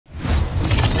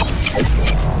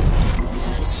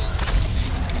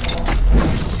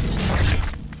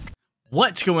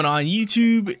What's going on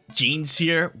YouTube? James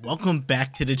here. Welcome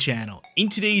back to the channel. In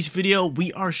today's video,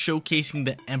 we are showcasing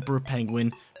the Emperor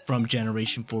Penguin from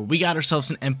Generation 4. We got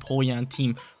ourselves an Empoleon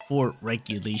team for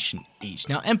Regulation H.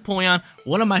 Now, Empoleon,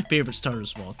 one of my favorite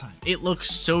starters of all time. It looks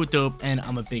so dope, and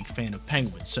I'm a big fan of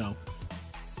Penguins, so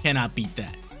cannot beat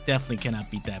that. Definitely cannot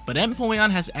beat that. But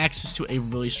Empoleon has access to a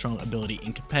really strong ability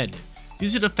in competitive. Due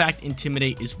to the fact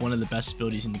Intimidate is one of the best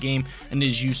abilities in the game and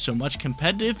is used so much,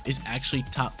 competitive is actually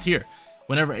top tier.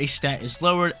 Whenever a stat is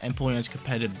lowered, Empoleon's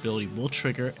competitive ability will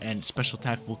trigger and special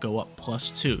attack will go up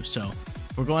 +2. So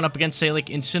if we're going up against, say, like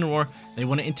Incineroar, they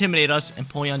want to intimidate us,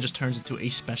 Empoleon just turns into a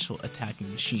special attacking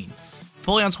machine.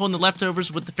 Empoleon's holding the leftovers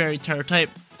with the Fairy Terror type,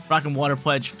 rocking Water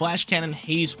Pledge, Flash Cannon,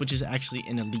 Haze, which is actually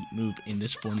an elite move in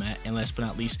this format, and last but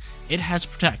not least, it has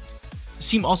Protect. The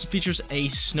team also features a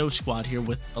Snow Squad here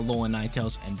with Alolan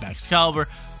Ninetales and Baxcalibur.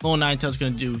 Alolan Ninetales is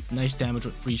going to do nice damage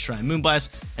with Freeze Try and Moonblast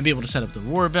and be able to set up the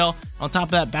Roar Bell. On top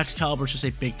of that, Baxcalibur is just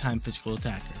a big time physical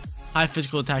attacker. High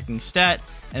physical attacking stat,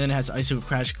 and then it has Icicle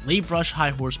Crash, Glaive Rush,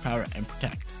 High Horsepower, and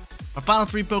Protect. Our final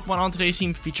three Pokemon on today's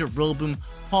team feature Rillaboom,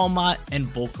 Pawmot, and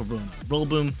Volcarona.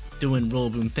 Rillaboom doing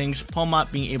Rillaboom things,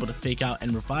 Pawmot being able to fake out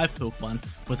and revive Pokemon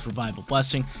with Revival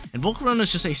Blessing, and Volcarona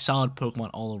is just a solid Pokemon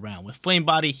all around with Flame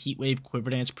Body, Heat Wave, Quiver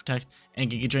Dance, Protect,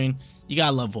 and Giga Drain. You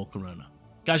gotta love Volcarona.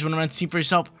 Guys, you want to rent the team for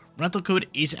yourself? Rental code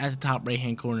is at the top right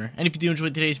hand corner, and if you do enjoy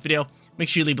today's video, make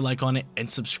sure you leave a like on it and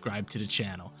subscribe to the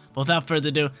channel. But without further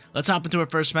ado, let's hop into our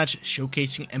first match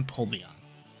showcasing Empoleon.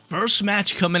 First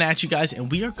match coming at you guys,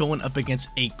 and we are going up against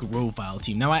a Grovyle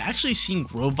team. Now, I actually seen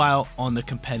Grovyle on the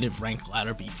competitive rank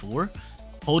ladder before,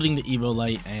 holding the Evo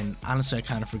Light, and honestly, I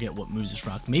kind of forget what moves this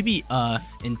rock. Maybe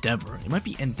Endeavor. It might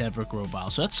be Endeavor Grovyle,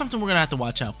 so that's something we're going to have to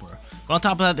watch out for. But on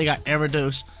top of that, they got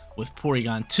Gyarados with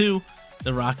Porygon 2.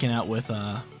 They're rocking out with,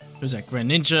 who's that,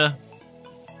 Greninja,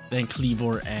 then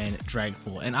Kleavor and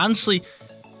Dragapult. And honestly,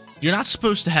 you're not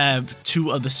supposed to have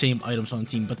two of the same items on the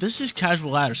team, but this is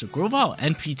casual ladder, so Grovyle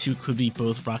and P2 could be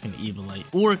both rocking the Evo Light,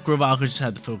 or Grovyle could just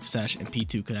have the Focus Sash and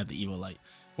P2 could have the Evo Light.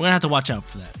 We're gonna have to watch out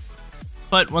for that.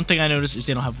 But one thing I noticed is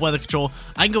they don't have weather control.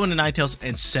 I can go into Ninetales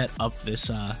and set up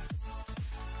this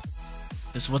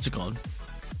what's it called?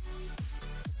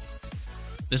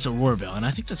 This Aurora Bell, and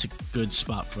I think that's a good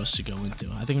spot for us to go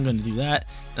into. I think I'm gonna do that,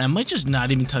 and I might just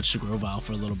not even touch the Grovyle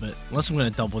for a little bit, unless I'm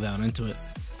gonna double down into it.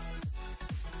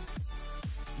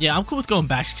 Yeah, I'm cool with going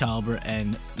Baxcalibur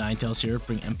and Ninetales here,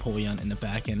 bring Empoleon in the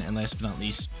back end, and last but not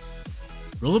least,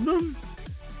 Rillaboom?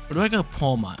 Or do I go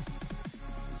Pawmot?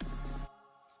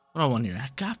 What do I want here? I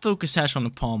got Focus Sash on the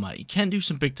Pawmot. You can do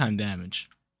some big time damage.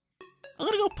 I'm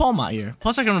gonna go Pawmot here.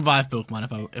 Plus, I can revive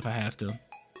Pokemon if I have to.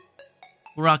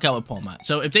 We'll rock out with Pawmot.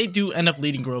 So if they do end up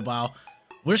leading Grovyle,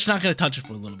 we're just not gonna touch it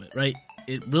for a little bit, right?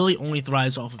 It really only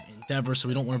thrives off of Endeavor, so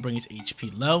we don't want to bring its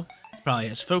HP low. It probably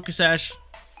has Focus Sash.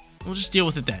 We'll just deal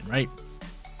with it then, right?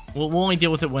 We'll only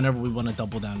deal with it whenever we want to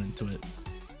double down into it.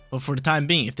 But for the time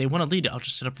being, if they want to lead it, I'll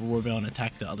just set up a Roar Bell and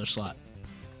attack the other slot.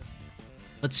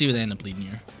 Let's see what they end up leading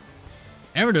here.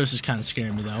 Gyarados is kind of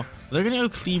scaring me, though. They're going to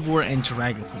go Kleavor and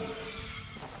Dragapult.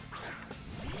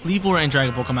 Kleavor and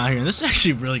Dragapult come out here, and this is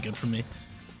actually really good for me.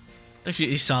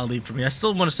 Actually, a solid lead for me. I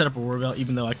still want to set up a Roar Bell,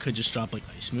 even though I could just drop, like,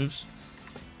 ice moves.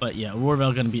 But yeah, Roar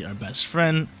Bell going to be our best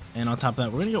friend. And on top of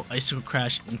that, we're going to go Icicle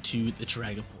Crash into the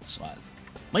Dragapult slot.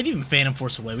 Might even Phantom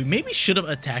Force away. We maybe should have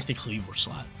attacked the Kleavor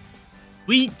slot.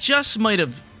 We just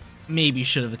maybe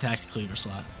should have attacked the Kleavor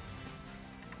slot.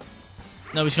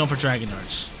 No, he's going for Dragon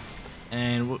Darts.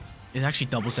 And it actually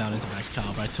doubles down into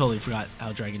Baxcalibur. I totally forgot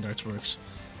how Dragon Darts works.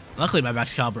 Luckily, my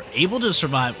Baxcalibur able to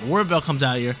survive. Roar Bell comes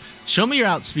out here. Show me your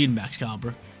outspeed,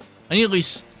 Baxcalibur. I need at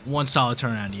least one solid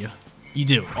turn out of you. You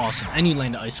do. Awesome. And you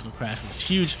land the Icicle Crash, which is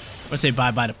huge. I'm going to say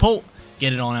bye-bye to Polt.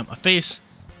 Get it on out my face.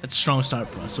 That's a strong start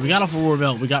for us. So we got off a Roar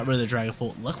Bell. We got rid of the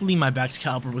Dragapult. Luckily, my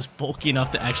Baxcalibur was bulky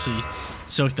enough to actually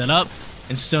soak that up.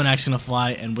 And Stone Axe going to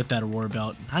fly. And with that Roar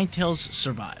Bell, Ninetales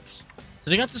survives.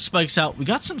 So they got the spikes out. We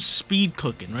got some speed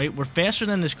cooking, right? We're faster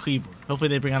than this Kleavor. Hopefully,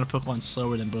 they bring out a Pokemon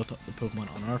slower than both the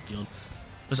Pokemon on our field.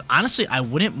 Because honestly, I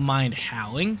wouldn't mind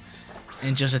howling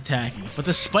and just attacking. But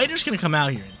the Spider's going to come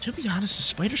out here. And to be honest, the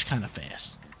Spider's kind of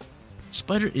fast.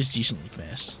 Spider is decently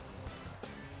fast.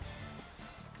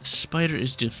 The Spider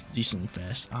is decently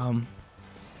fast. I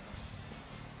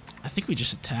think we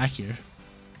just attack here.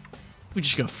 We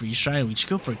just go Freeze Try and we just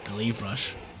go for a Glaive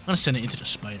Rush. I'm gonna send it into the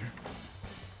Spider.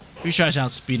 Freeze Try's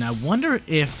outspeed, and I wonder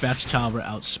if Baxcalibur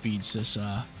outspeeds this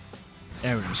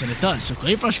Gyarados, and it does. So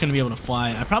Glaive Rush is gonna be able to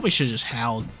fly. I probably should have just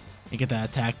howled and get that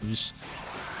attack boost.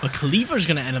 But Kleavor's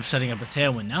going to end up setting up a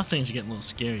Tailwind. Now things are getting a little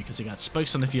scary because they got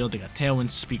spikes on the field, they got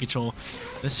Tailwind, Speed Control.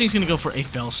 This thing's going to go for a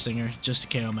Fell Stinger just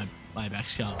to KO my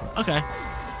Baxcalibur. Okay.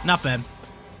 Not bad.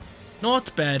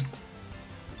 Not bad.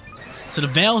 So the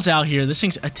Veil's out here. This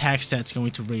thing's attack stat's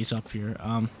going to raise up here.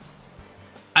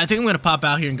 I think I'm going to pop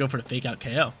out here and go for the fake out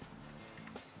KO.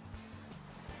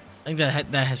 I think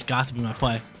that has got to be my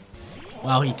play.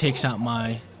 Wow, he takes out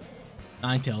my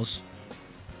Ninetales.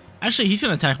 Actually, he's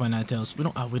going to attack my Ninetales. We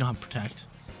don't have Protect.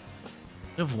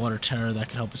 We have Water Terror that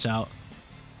could help us out.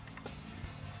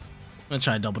 I'm going to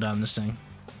try to double down on this thing.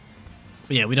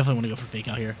 But yeah, we definitely want to go for fake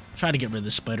out here. Try to get rid of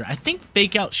this spider. I think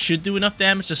fake out should do enough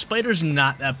damage. The spider's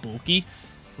not that bulky.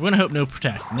 We're going to hope no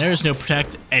Protect. And there is no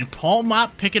Protect. And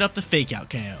Poliwrath picking up the fake out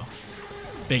KO.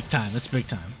 Big time. That's big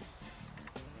time.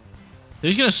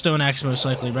 He's going to Stone Axe most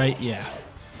likely, right? Yeah.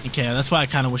 Okay, that's why I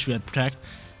kind of wish we had Protect.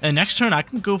 And next turn, I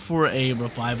can go for a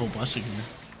Revival Busting here.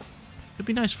 Could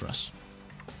be nice for us.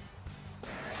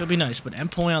 Could be nice. But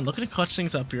Empoleon looking to clutch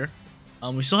things up here.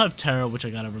 We still have Terra, which I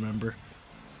got to remember.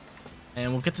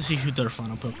 And we'll get to see who their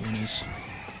final Pokemon is.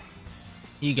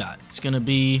 You got. It's going to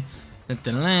be...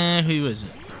 Who is it?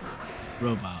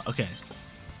 Rovile. Okay.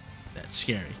 That's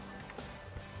scary.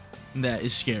 That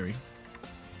is scary.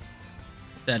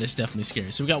 That is definitely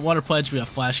scary. So we got Water Pledge, we got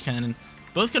Flash Cannon.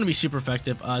 Both going to be super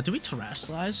effective. Do we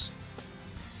Terrasilize?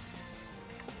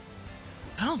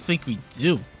 I don't think we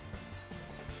do.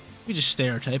 We just stay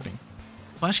our typing.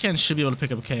 Flash Cannon should be able to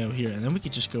pick up a KO here, and then we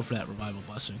could just go for that Revival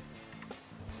Blessing.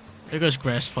 There goes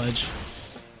Grass Pledge.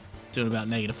 Doing about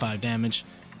 -5 damage.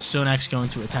 Stone Axe going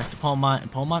to attack the Poliwrath,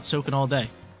 and Poliwrath soaking all day.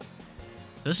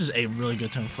 This is a really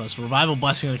good turn for us. Revival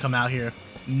Blessing to come out here.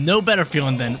 No better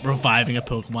feeling than reviving a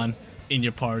Pokemon in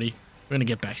your party. We're going to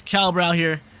get back to Caliber out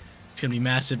here. It's going to be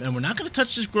massive, and we're not going to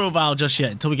touch this Grovyle just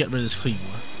yet until we get rid of this Kleavor.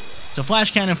 So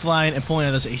Flash Cannon flying, and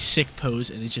Poliwrath does a sick pose,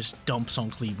 and it just dumps on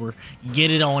Kleavor.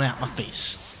 Get it on out my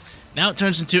face. Now it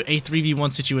turns into a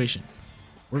 3v1 situation.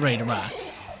 We're ready to rock.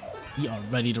 We are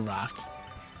ready to rock.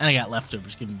 And I got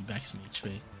leftovers giving me back some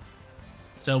HP.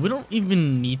 So we don't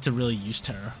even need to really use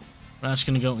Terra. We're just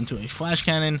going to go into a Flash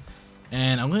Cannon,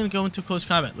 and I'm going to go into close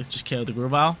combat. Let's just KO the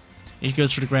Grovyle. He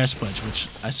goes for the Grass Pledge, which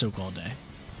I soak all day.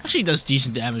 Actually, does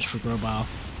decent damage for Grovyle.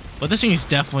 But this thing is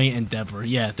definitely Endeavor.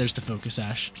 Yeah, there's the Focus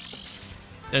Sash.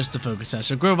 There's the Focus Sash.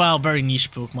 So Grovyle, very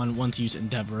niche Pokemon. One to use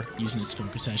Endeavor, using its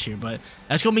Focus Sash here. But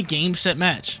that's going to be game, set,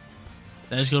 match.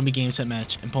 That is going to be game, set,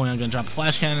 match. Empoleon going to drop a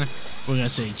Flash Cannon. We're going to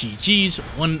say GG's.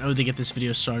 1-0 to get this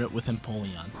video started with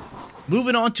Empoleon.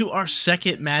 Moving on to our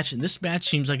second match, and this match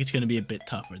seems like it's going to be a bit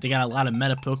tougher. They got a lot of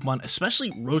meta Pokemon,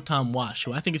 especially Rotom Wash,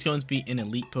 who I think is going to be an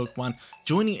elite Pokemon,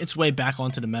 joining its way back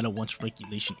onto the meta once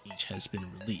Regulation H has been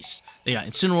released. They got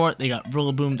Incineroar, they got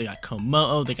Rillaboom, they got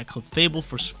Komodo, they got Clefable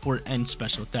for support and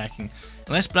special attacking. And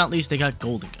last but not least, they got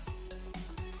Golden Gun.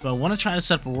 So I want to try to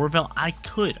set up a Roarvel. I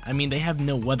could. I mean, they have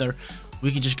no weather.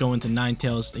 We could just go into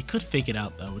Ninetales. They could fake it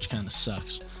out, though, which kind of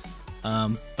sucks.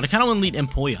 But I kind of want to lead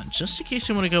Empoleon, just in case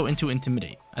I want to go into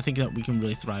Intimidate. I think that we can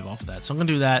really thrive off of that. So I'm going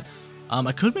to do that.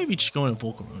 I could maybe just go into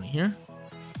Volcarona here.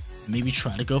 Maybe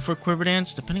try to go for a Quiver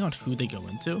Dance, depending on who they go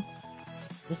into.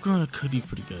 Volcarona could be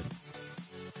pretty good.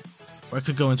 Or I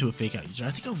could go into a Fake Out user.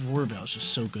 I think a Roarvel is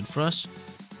just so good for us.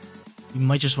 We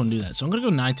might just want to do that. So I'm going to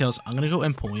go Ninetales. I'm going to go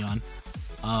Empoleon.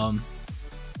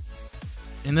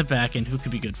 In the back end, who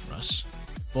could be good for us?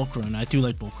 Volcarona. I do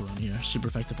like Volcarona here. Super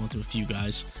effective onto a few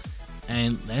guys.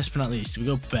 And last but not least, do we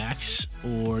go Bax?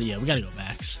 Or, yeah, we gotta go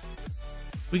Bax.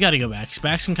 We gotta go Bax.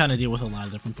 Bax can kind of deal with a lot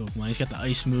of different Pokemon. He's got the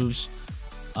Ice moves.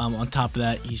 On top of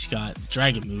that, he's got the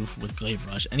Dragon move with Glaive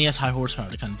Rush. And he has high horsepower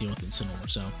to kind of deal with Incineroar.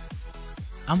 So,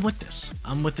 I'm with this.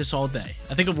 I'm with this all day.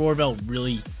 I think a Roarvel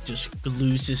really just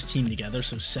glues this team together.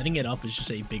 So, setting it up is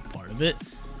just a big part of it.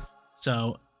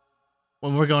 So,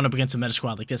 when we're going up against a meta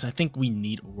squad like this, I think we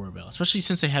need a Roarvel. Especially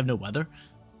since they have no weather.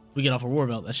 We get off a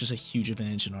Roarvel, that's just a huge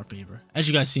advantage in our favor. As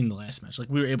you guys seen in the last match, like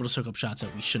we were able to soak up shots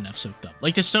that we shouldn't have soaked up.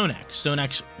 Like the Stone Axe. Stone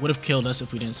Axe would have killed us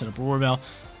if we didn't set up a Roarvel,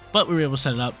 but we were able to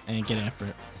set it up and get after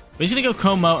it. But he's going to go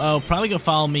Komodo, probably go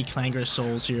Follow Me, Clangorous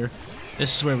Souls here.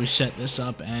 This is where we set this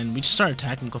up, and we just start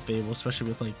attacking Clefable, especially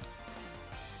with like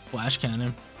Flash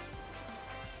Cannon.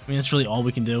 I mean, that's really all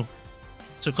we can do.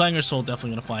 So Clangorous Soul definitely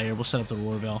going to fly here. We'll set up the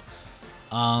Roarvel.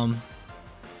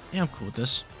 Yeah, I'm cool with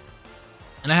this.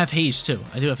 And I have Haze, too.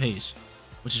 I do have Haze,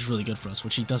 which is really good for us,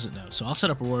 which he doesn't know. So I'll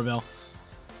set up a Roarvel.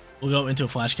 We'll go into a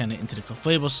Flash Cannon into the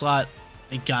Clefable slot.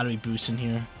 They gotta be boosting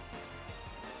here.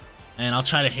 And I'll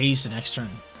try to Haze the next turn,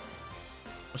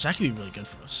 which that could be really good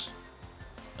for us.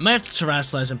 I might have to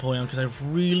Terrasilize Empoleon because I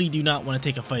really do not want to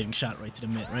take a fighting shot right to the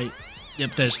mid, right?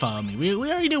 Yep, there's Follow Me. We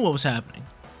already knew what was happening.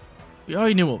 We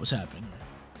already knew what was happening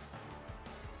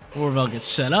here. Roarvel gets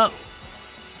set up.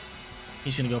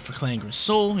 He's going to go for Clangorous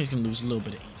Soul. He's going to lose a little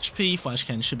bit of HP. Flash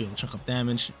Cannon should be able to chuck up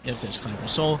damage. Yep, there's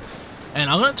Clangorous Soul. And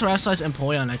I'm going to Terrasilize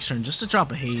Empoleon next turn just to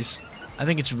drop a Haze. I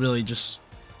think it's really just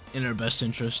in our best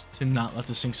interest to not let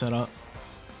this thing set up.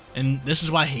 And this is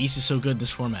why Haze is so good in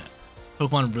this format.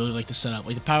 Pokemon really like to set up.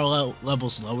 Like, the power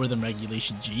level's lower than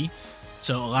Regulation G.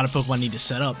 So a lot of Pokemon need to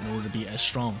set up in order to be as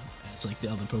strong as like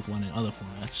the other Pokemon in other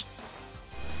formats.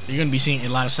 You're going to be seeing a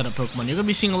lot of setup Pokemon. You're going to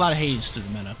be seeing a lot of Haze through the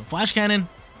meta. But Flash Cannon,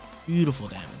 beautiful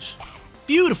damage.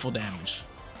 Beautiful damage.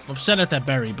 I'm upset at that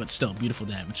berry, but still, beautiful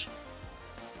damage.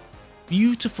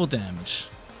 Beautiful damage.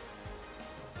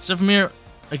 So from here,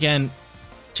 again,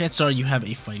 chances are you have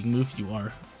a fighting move. You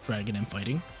are Dragon and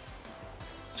fighting.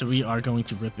 So we are going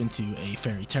to rip into a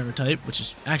Fairy Terror type, which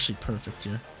is actually perfect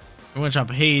here. We're going to drop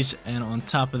a Haze, and on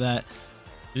top of that,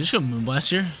 we just go Moonblast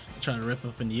here. Try to rip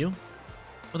up into you.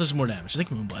 What does more damage? I think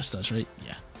Moonblast does, right?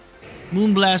 Yeah.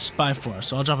 Moonblast by far.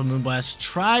 So I'll drop a Moonblast.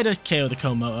 Try to KO the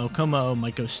Ko-Mo-O. Ko-Mo-O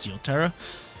might go Steel Terra.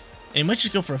 And he might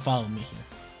just go for a Follow Me here.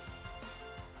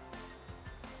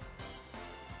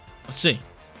 Let's see.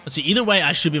 Let's see. Either way,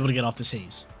 I should be able to get off this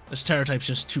Haze. This Terror type's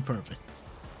just too perfect.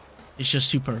 It's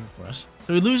just too perfect for us.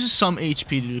 So he loses some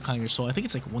HP to do Clangor Soul. I think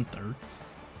it's like 1/3. And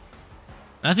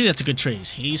I think that's a good trade.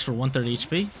 Haze for 1/3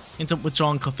 HP. Ends up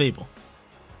withdrawing Clefable.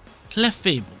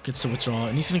 Clefable gets to withdraw,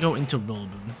 and he's going to go into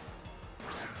Rillaboom.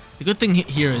 The good thing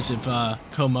here is if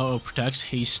Ko-Mo-O protects,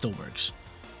 Haze still works.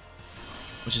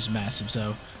 Which is massive.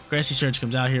 So Grassy Surge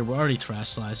comes out here. We're already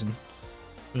Terrassilizing.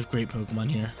 We have great Pokemon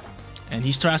here. And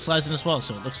he's Terrassilizing as well,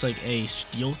 so it looks like a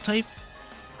Steel type,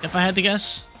 if I had to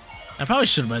guess. I probably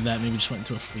should have read that, maybe just went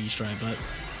into a Freeze Dry, but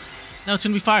no, it's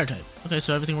going to be Fire type. Okay,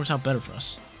 so everything works out better for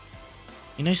us.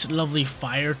 A nice, lovely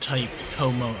Fire type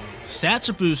Ko-Mo-O. Stats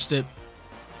are boosted.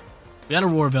 We got a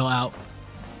Roarville out,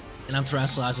 and I'm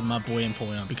Terrassilizing my boy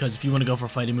Empoleon, because if you want to go for a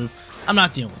fighting move, I'm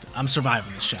not dealing with it. I'm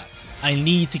surviving this shot. I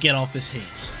need to get off this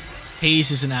Haze.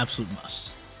 Haze is an absolute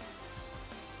must.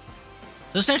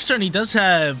 This next turn, he does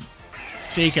have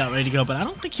Fake Out ready to go, but I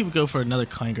don't think he would go for another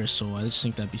Clangor Soul. I just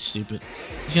think that'd be stupid.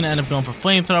 He's going to end up going for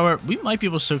Flamethrower. We might be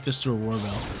able to soak this through a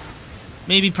Roarville.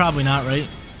 Maybe, probably not, right?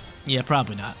 Yeah,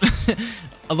 probably not.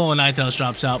 Although a Ninetales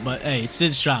drops out, but hey, it's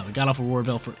its job. It got off a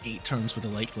Roarville for 8 turns with a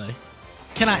Light Clay.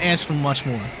 Cannot ask for much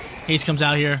more. Haze comes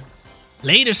out here.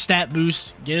 Later stat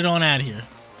boost. Get it on out of here.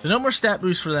 So no more stat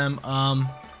boost for them. I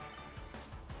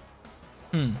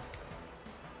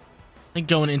think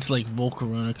going into like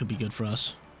Volcarona could be good for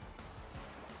us.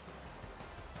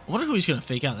 I wonder who he's going to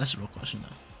fake out. That's the real question,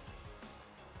 though.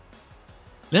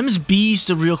 Them's B's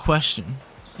the real question.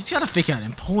 He's got to fake out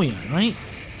Empoleon, right?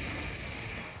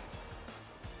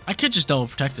 I could just double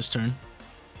protect this turn.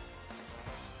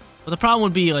 But the problem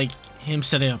would be, like, him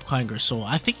setting up Clangor Soul.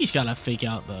 I think he's got to fake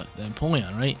out the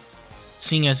Empoleon, right?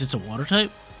 Seeing as it's a water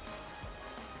type.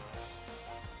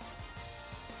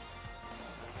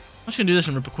 I'm just going to do this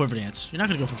and rip a Quiver Dance. You're not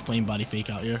going to go for Flame Body fake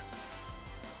out here.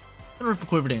 I'm going to rip a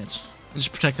Quiver Dance. And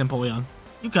just protect Empoleon.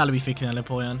 You gotta be faking that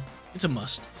Empoleon. It's a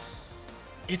must.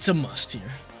 It's a must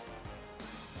here.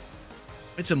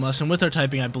 It's a must. And with our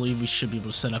typing, I believe we should be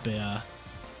able to set up a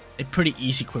pretty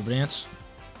easy Quiver Dance.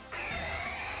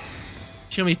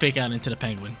 Show me fake out into the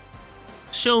Penguin.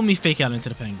 Show me fake out into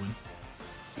the Penguin.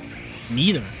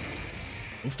 Neither.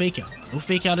 No fake out. No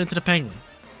fake out into the Penguin.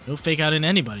 No fake out in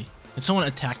anybody. Can someone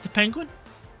attack the Penguin?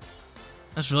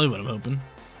 That's really what I'm hoping.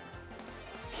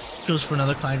 Goes for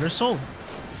another Clangor Soul.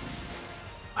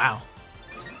 Wow.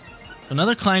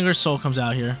 Another Clangor Soul comes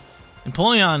out here.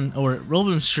 Empoleon, or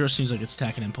Rillaboom sure seems like it's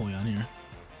attacking Empoleon here.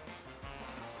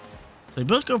 So they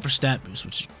both go for stat boost,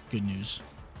 which is good news.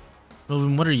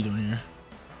 Rillaboom, what are you doing here?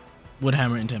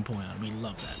 Woodhammer into Empoleon. We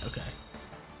love that. Okay.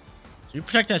 So you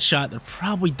protect that shot. They're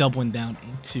probably doubling down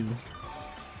into...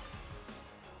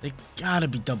 They gotta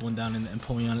be doubling down into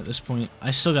Empoleon at this point. I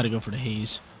still gotta go for the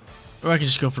Haze. Or I can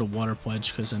just go for the Water Pledge,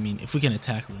 because, I mean, if we can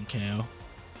attack, we can KO.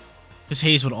 Because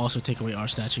Haze would also take away our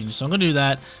stat changes. So I'm going to do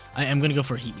that. I am going to go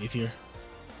for a Heat Wave here.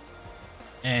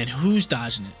 And who's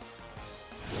dodging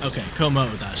it? Okay,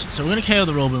 Ko-Mo-O dodged it. So we're going to KO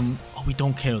the Rillaboom. Oh, we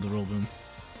don't KO the Rillaboom.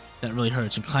 That really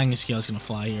hurts. And Clanging Scale is going to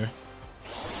fly here.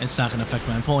 It's not going to affect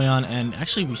my Empoleon. And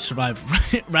actually, we survived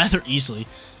rather easily.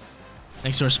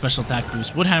 Thanks to our special attack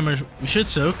boost. Woodhammer, we should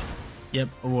soak. Yep,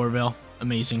 Aurora Veil.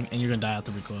 Amazing. And you're going to die out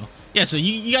the recoil. Yeah, so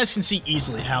you guys can see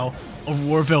easily how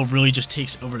Aurora Veil really just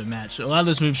takes over the match. A lot of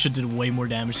those moves should do way more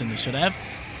damage than they should have.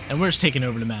 And we're just taking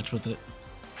over the match with it.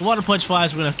 The Water Pledge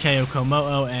flies. We're going to KO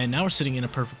Ko-Mo-O. And now we're sitting in a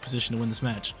perfect position to win this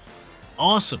match.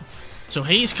 Awesome. So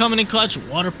Haze coming in clutch.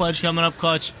 Water Pledge coming up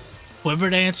clutch.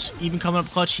 Quiver Dance even coming up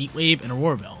clutch. Heat Wave and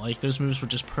Aurora Veil. Like, those moves were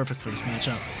just perfect for this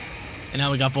matchup. And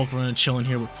now we got Volcarona chilling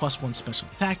here with +1 special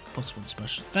attack, +1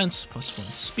 special defense,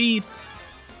 +1 speed.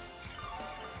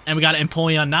 And we got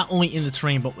Empoleon not only in the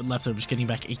terrain, but with leftovers, getting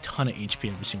back a ton of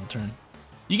HP every single turn.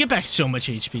 You get back so much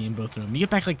HP in both of them. You get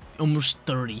back like almost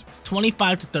 30,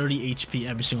 25 to 30 HP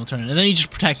every single turn. And then you just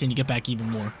protect and you get back even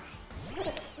more.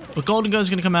 But Golden Go is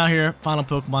going to come out here. Final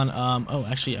Pokemon. Oh,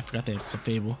 actually, I forgot they have the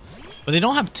Fable. But they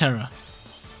don't have Terra.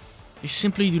 They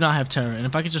simply do not have Terra. And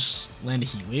if I could just land a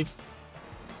Heat Wave,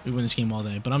 we win this game all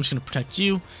day. But I'm just going to protect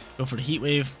you. Go for the Heat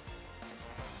Wave.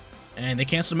 And they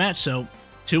cancel the match. So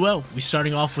 2-0. We're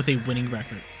starting off with a winning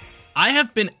record. I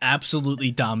have been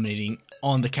absolutely dominating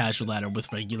on the casual ladder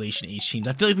with Regulation H teams.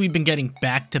 I feel like we've been getting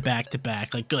back to back to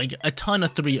back, like a ton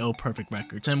of 3-0 perfect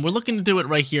records, and we're looking to do it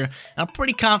right here, and I'm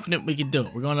pretty confident we can do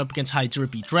it. We're going up against High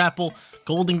Drippy, Drapple,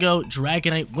 Golden Go,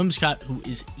 Dragonite, Whimsicott, who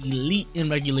is elite in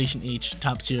Regulation H,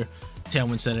 top tier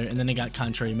Tailwind setter, and then they got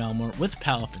Contrary Malamar with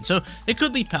Palafin. So they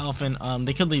could lead Palafin,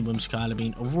 they could lead Whimsicott. I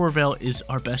mean, Aurora Veil is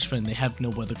our best friend. They have no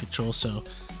weather control, so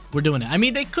we're doing it. I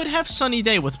mean, they could have Sunny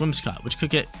Day with Whimsicott, which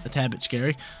could get a tad bit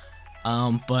scary,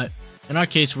 but in our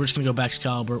case, we're just going to go back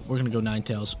Excalibur. We're going to go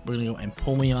Ninetales. We're going to go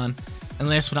Empoleon. And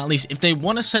last but not least, if they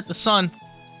want to set the sun,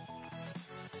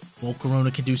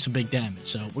 Volcarona can do some big damage.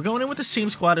 So we're going in with the same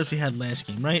squad as we had last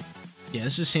game, right? Yeah,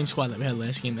 this is the same squad that we had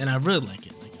last game, and I really like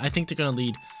it. Like, I think they're going to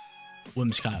lead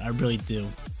Whimsicott. I really do.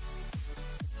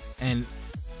 And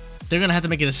they're going to have to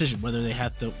make a decision whether they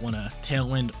have to want a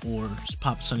Tailwind or just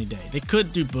pop Sunny Day. They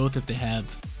could do both if they have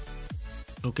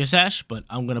Focus Sash, but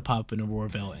I'm going to pop an Aurora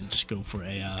Veil and just go for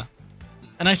an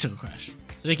Icicle Crash.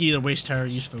 So they can either waste Terror,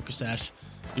 use Focus Sash,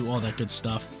 do all that good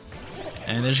stuff.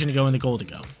 And they're just going to go into Golden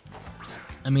Go.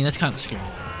 I mean, that's kind of scary.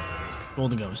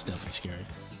 Golden Go is definitely scary.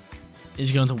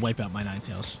 He's going to wipe out my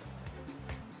Ninetales.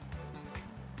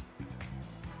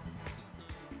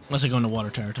 Unless I go into Water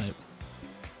Terror type.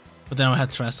 But then I'll have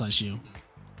to Terrestrialize you.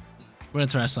 We're going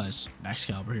to Terrestrialize Max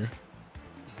Excalibur here.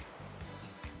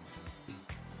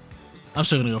 I'm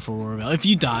still going to go for Aurora Veil. If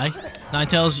you die,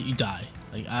 Ninetales, you die.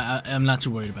 Like, I'm not too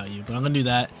worried about you, but I'm going to do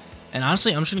that. And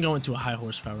honestly, I'm just going to go into a high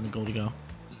horsepower and a Golden Go.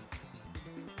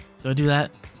 Do I do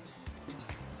that?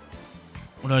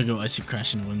 Or do I go Icy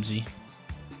Crash into Whimsy?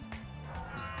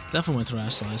 Definitely went to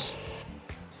Terrestrialize.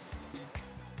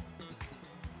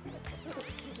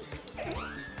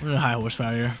 We're going to high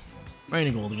horsepower here.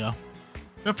 Ready to Golden Go.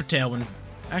 Go for Tailwind.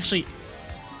 Actually,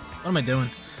 what am I doing?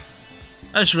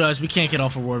 I just realized we can't get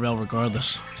off of Aurora Veil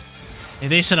regardless. If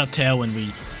they set up Tailwind,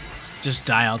 we just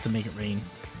die out to make it rain.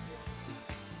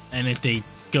 And if they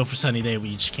go for Sunny Day,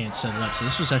 we just can't set it up. So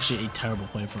this was actually a terrible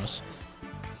play for us.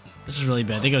 This is really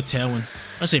bad. They go Tailwind.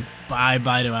 I say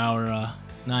bye-bye to our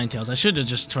Ninetales. I should have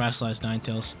just Terrestrialized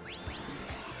Ninetales.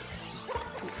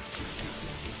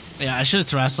 Yeah, I should have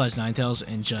Terrestrialized Ninetales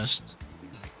and just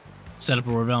set up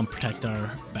Aurora Veil and protect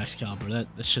our Excalibur. That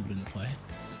should have been the play.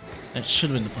 That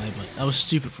should have been the play, but that was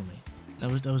stupid for me.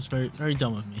 That was very, very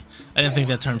dumb of me. I didn't think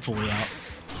that turned fully out.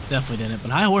 Definitely didn't.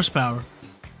 But high horsepower,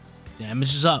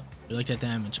 damage is up. We like that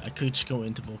damage. I could just go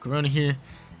into Volcarona here,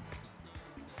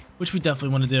 which we definitely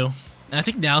want to do. And I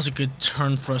think now's a good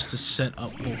turn for us to set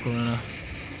up Volcarona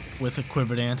with a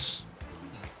Quiver Dance.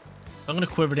 I'm going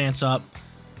to Quiver Dance up.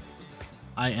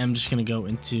 I am just going to go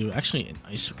into, actually, an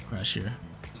Icicle Crash here.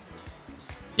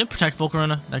 Yep, protect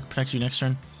Volcarona. That can protect you next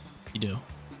turn. You do.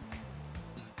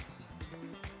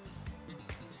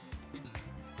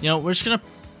 You know, we're just gonna...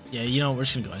 Yeah, you know, we're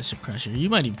just gonna go Icicle Crash here.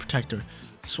 You might even protect her.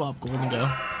 Swap Golden Go.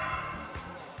 Do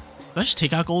I just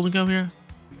take out Golden Go here?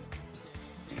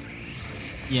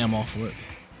 Yeah, I'm all for it.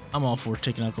 I'm all for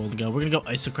taking out Golden Go. We're gonna go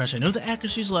Icicle Crash. I know the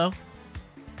accuracy's low,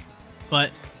 but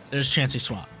there's a chance they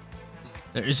swap.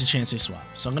 There is a chance they swap.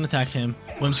 So I'm gonna attack him.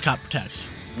 Whimsicott protects.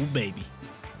 Oh, baby.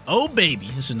 Oh, baby.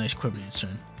 This is a nice Quiver Dance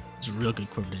turn. It's a real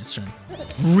good Quiver Dance turn.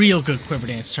 Real good Quiver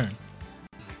Dance turn.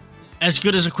 As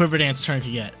good as a Quiver Dance turn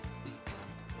could get.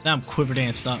 Now I'm Quiver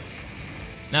Danced up.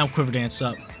 Now I'm Quiver Danced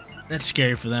up. That's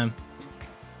scary for them.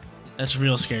 That's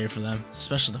real scary for them.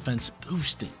 Special defense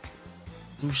boosted.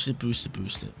 Boosted, boosted,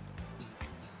 boosted.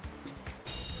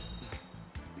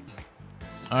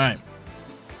 Alright.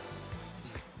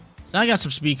 So now I got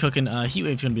some speed cooking. Heat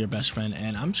Wave's going to be our best friend,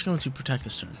 and I'm just going to protect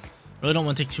this turn. Really don't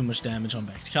want to take too much damage on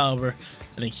Excalibur.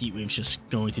 I think Heat Wave's just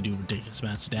going to do ridiculous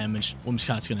amounts of damage.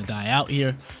 Whimsicott's going to die out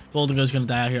here. Golden Go's going to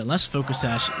die out here unless Focus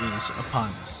Sash is upon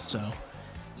us. So,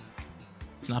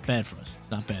 it's not bad for us.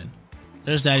 It's not bad.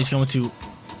 There's that. He's going to... He's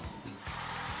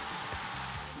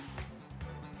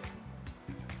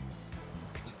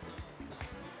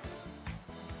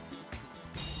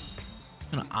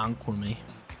going to Encore me.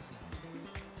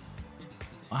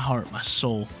 My heart, my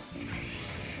soul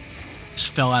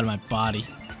just fell out of my body.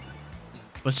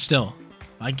 But still,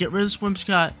 if I get rid of this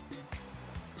Whimsicott,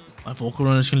 my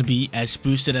Volcarona is going to be as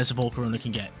boosted as a Volcarona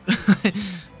can get.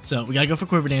 So we gotta go for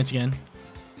Quiver Dance again.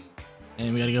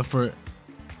 And we gotta go for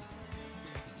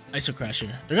Iso Crash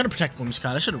here. They're gonna protect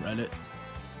Whimsicott. I should have read it.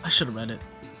 I should have read it.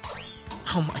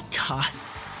 Oh my god.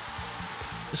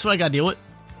 This is what I gotta deal with.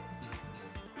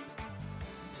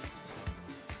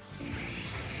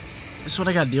 This is what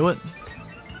I gotta deal with.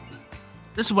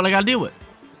 This is what I gotta deal with.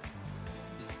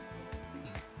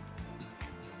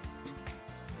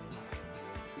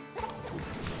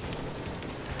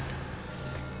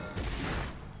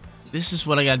 This is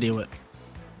what I gotta deal with.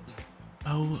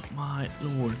 Oh my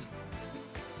lord.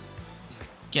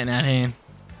 Getting out of hand.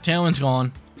 Tailwind's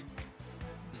gone.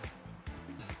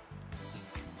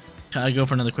 Gotta go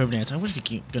for another Quiver Dance. I was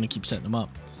gonna keep setting them up.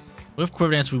 With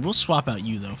Quiver Dance, we will swap out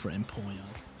you though for Empoleon.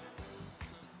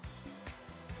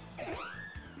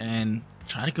 And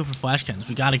try to go for Flash Cannons.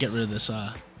 We gotta get rid of this,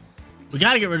 we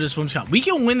gotta get rid of this Whimsicott. We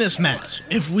can win this match.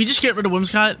 If we just get rid of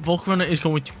Whimsicott, Volcarona is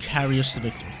going to carry us to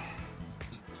victory.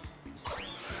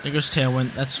 There goes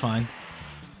Tailwind. That's fine.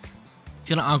 He's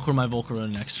gonna Encore my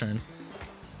Volcarona next turn.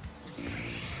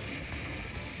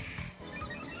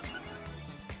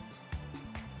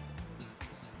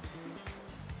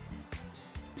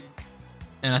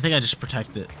 And I think I just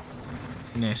protect it.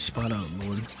 Nasty spot. Oh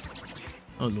lord.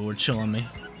 Oh lord, chill on me.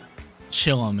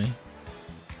 Chill on me.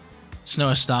 Snow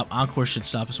has stopped. Encore should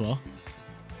stop as well.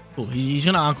 Cool. He's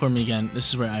gonna Encore me again. This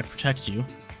is where I protect you.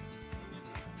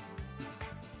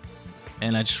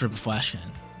 And I just rip a Flash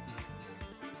Cannon.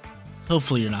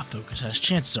 Hopefully you're not Focus Sash.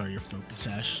 Chances are you're Focus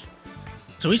Sash.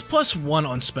 So he's +1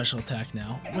 on special attack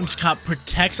now. Whimsicott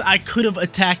protects. I could have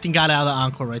attacked and got out of the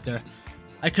Encore right there.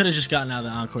 I could have just gotten out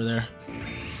of the Encore there.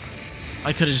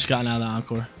 I could have just gotten out of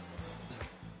the Encore.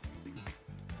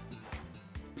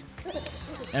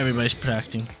 Everybody's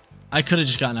protecting. I could have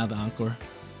just gotten out of the Encore.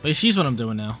 But he sees what I'm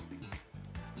doing now.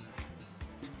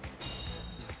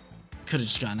 Could have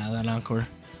just gotten out of that Encore.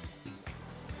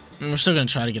 And we're still going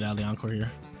to try to get out of the Encore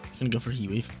here. I'm going to go for Heat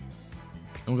Wave.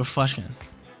 I'm going to go for Flash Cannon.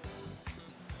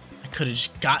 I could have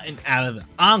just gotten out of the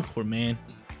Encore, man.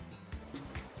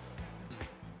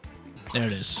 There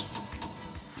it is.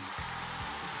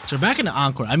 So we're back in the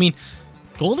Encore. I mean,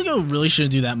 Goldigo really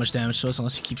shouldn't do that much damage to us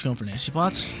unless he keeps going for Nasty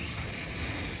Pots.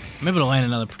 I'm able to land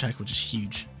another Protect, which is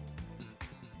huge.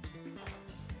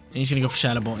 And he's going to go for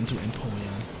Shadow Ball into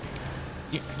Empoleon.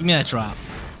 Give me that drop.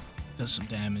 Does some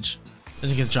damage.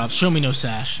 Doesn't get the drop. Show me no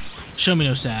Sash. Show me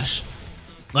no Sash.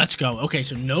 Let's go. Okay,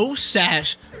 so no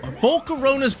Sash. My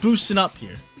Volcarona's boosting up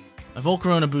here. My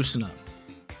Volcarona boosting up.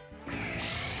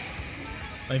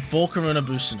 My Volcarona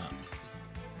boosting up.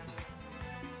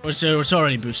 It's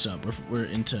already boosted up. We're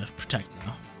into Protect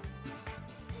now.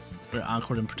 We're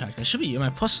Encored and Protect. I should be. Am I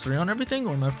 +3 on everything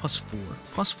or am I +4?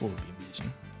 +4 would be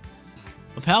amazing.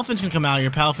 But Palfin's gonna come out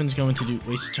here. Palfin's going to do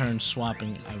waste a turn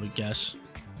swapping, I would guess.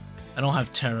 I don't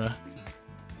have Terra.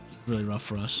 Really rough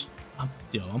for us. I'm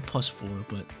 +4,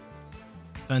 but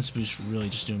defense boost really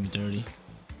just doing me dirty.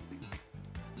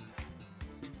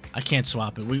 I can't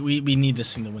swap it. We need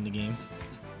this thing to win the game.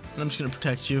 And I'm just gonna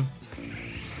protect you.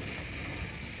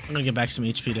 I'm gonna get back some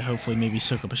HP to hopefully maybe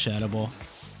soak up a Shadow Ball.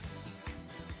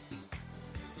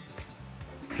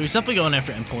 So he's definitely going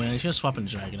after Empoleon. He's gonna swap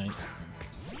into Dragonite.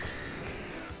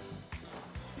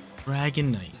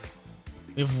 Dragonite.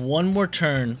 We have one more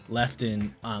turn left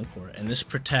in Encore, and this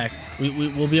Protect,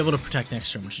 we'll be able to Protect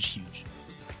next turn, which is huge.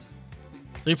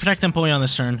 So we Protect Empoleon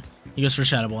this turn. He goes for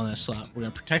Shadow Ball in that slot. We're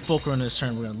gonna Protect Volcarona this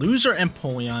turn. We're gonna lose our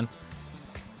Empoleon,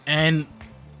 and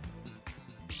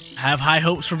have high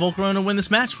hopes for Volcarona to win this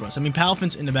match for us. I mean,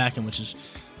 Palfin's in the back end, which is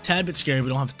a tad bit scary. We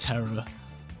don't have Terra,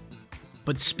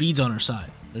 but Speed's on our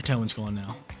side. Their Tailwind's gone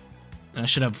now. And I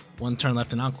should have one turn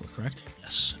left in Encore, correct?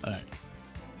 Yes. Alright.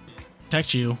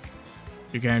 Protect you.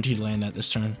 You're guaranteed to land that this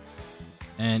turn.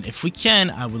 And if we can,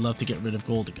 I would love to get rid of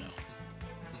Goldigo.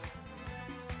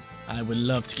 I would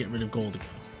love to get rid of Goldigo.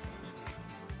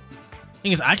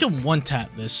 Thing is, I can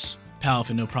one-tap this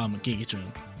Palfin no problem with Giga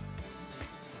Drain.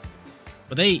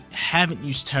 But they haven't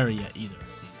used Terra yet either.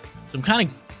 So I'm kind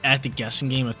of at the guessing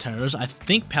game of Terras. I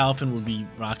think Palfin would be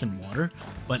rocking Water.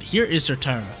 But here is their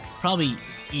Terra. Probably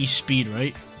E-Speed,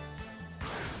 right?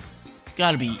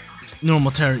 Gotta be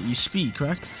normal Terra E-Speed,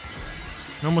 correct?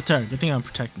 Normal Terra. Good thing I'm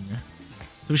protecting here.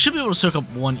 So we should be able to soak up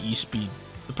one E-Speed.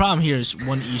 The problem here is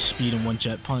one E-Speed and one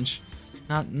Jet Punch.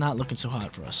 Not looking so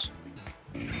hot for us.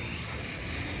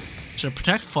 So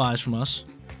Protect flies from us.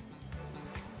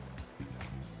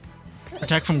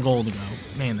 Protect from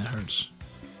Goldigo. Man, that hurts.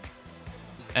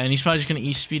 And he's probably just going to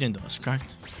E-Speed into us,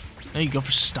 correct? Now you go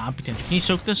for Stomping Tantrum. Can you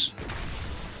soak this?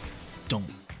 Don't.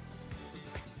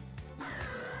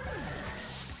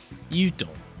 You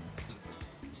don't.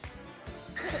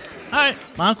 Alright,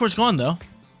 my Encore's gone, though.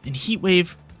 And Heat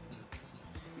Wave,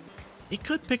 it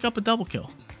could pick up a double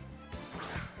kill.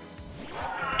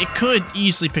 It could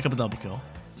easily pick up a double kill.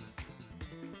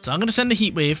 So I'm going to send the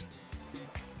Heat Wave.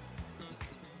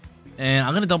 And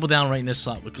I'm going to double down right in this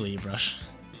slot with Glaive Rush.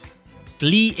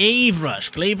 Glaive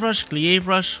Rush,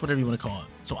 whatever you want to call it.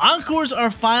 So Encores are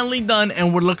finally done,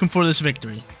 and we're looking for this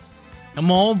victory.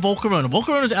 Come on, Volcarona.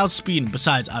 Volcarona's outspeeding,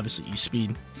 besides, obviously,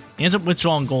 E-Speed. He ends up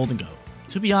withdrawing Golden Go.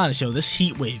 To be honest, yo, this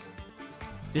Heat Wave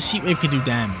can do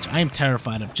damage. I am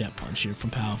terrified of Jet Punch here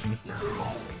from Palafin.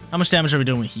 How much damage are we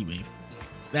doing with Heat Wave?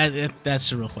 That's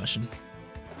the real question.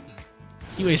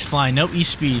 Heat Wave's flying. No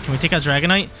E-Speed. Can we take out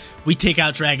Dragonite? We take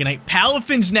out Dragonite.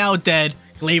 Palafin's now dead.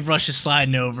 Glaive Rush is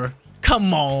sliding over.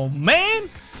 Come on, man.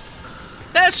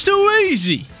 That's too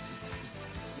easy.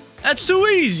 That's too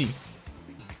easy.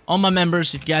 All my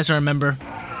members, if you guys are a member,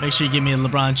 make sure you give me a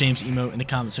LeBron James emote in the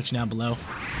comment section down below.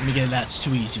 Let me get that's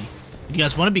too easy. If you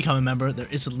guys want to become a member, there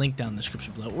is a link down in the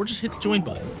description below. Or just hit the join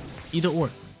button. Either or.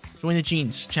 Join the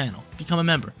Jeans channel. Become a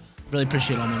member. Really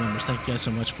appreciate all my members. Thank you guys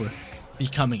so much for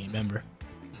becoming a member.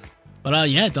 But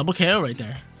yeah, double KO right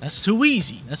there. That's too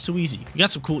easy. That's too easy. We got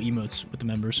some cool emotes with the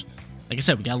members. Like I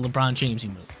said, we got a LeBron James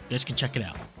emote. You guys can check it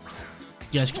out.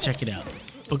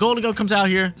 But Golden Go comes out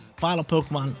here. Final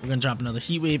Pokemon. We're going to drop another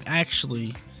Heat Wave.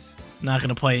 Actually, not going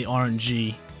to play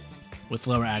RNG with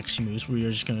lower accuracy moves. We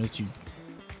are just going to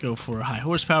go for high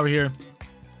horsepower here.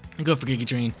 And go for Giga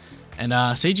Drain. And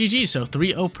say GG. So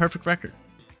 3-0 perfect record.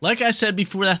 Like I said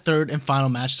before that third and final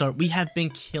match start, we have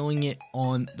been killing it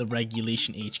on the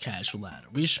Regulation H Casual ladder.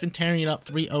 We've just been tearing it up,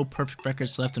 3-0 perfect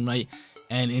records left and right.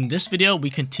 And in this video, we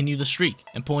continue the streak.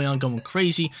 Empoleon going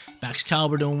crazy,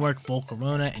 Excalibur doing work,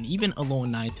 Volcarona, and even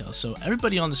Alolan Ninetales. So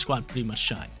everybody on the squad pretty much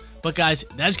shine. But guys,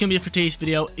 that's going to be it for today's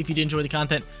video. If you did enjoy the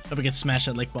content, don't forget to smash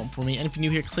that like button for me. And if you're new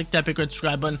here, click that big red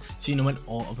subscribe button so you know when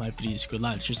all of my videos go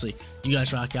live. Seriously, you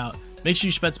guys rock out. Make sure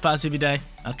you spread some positivity today.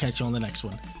 I'll catch you on the next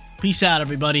one. Peace out,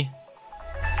 everybody.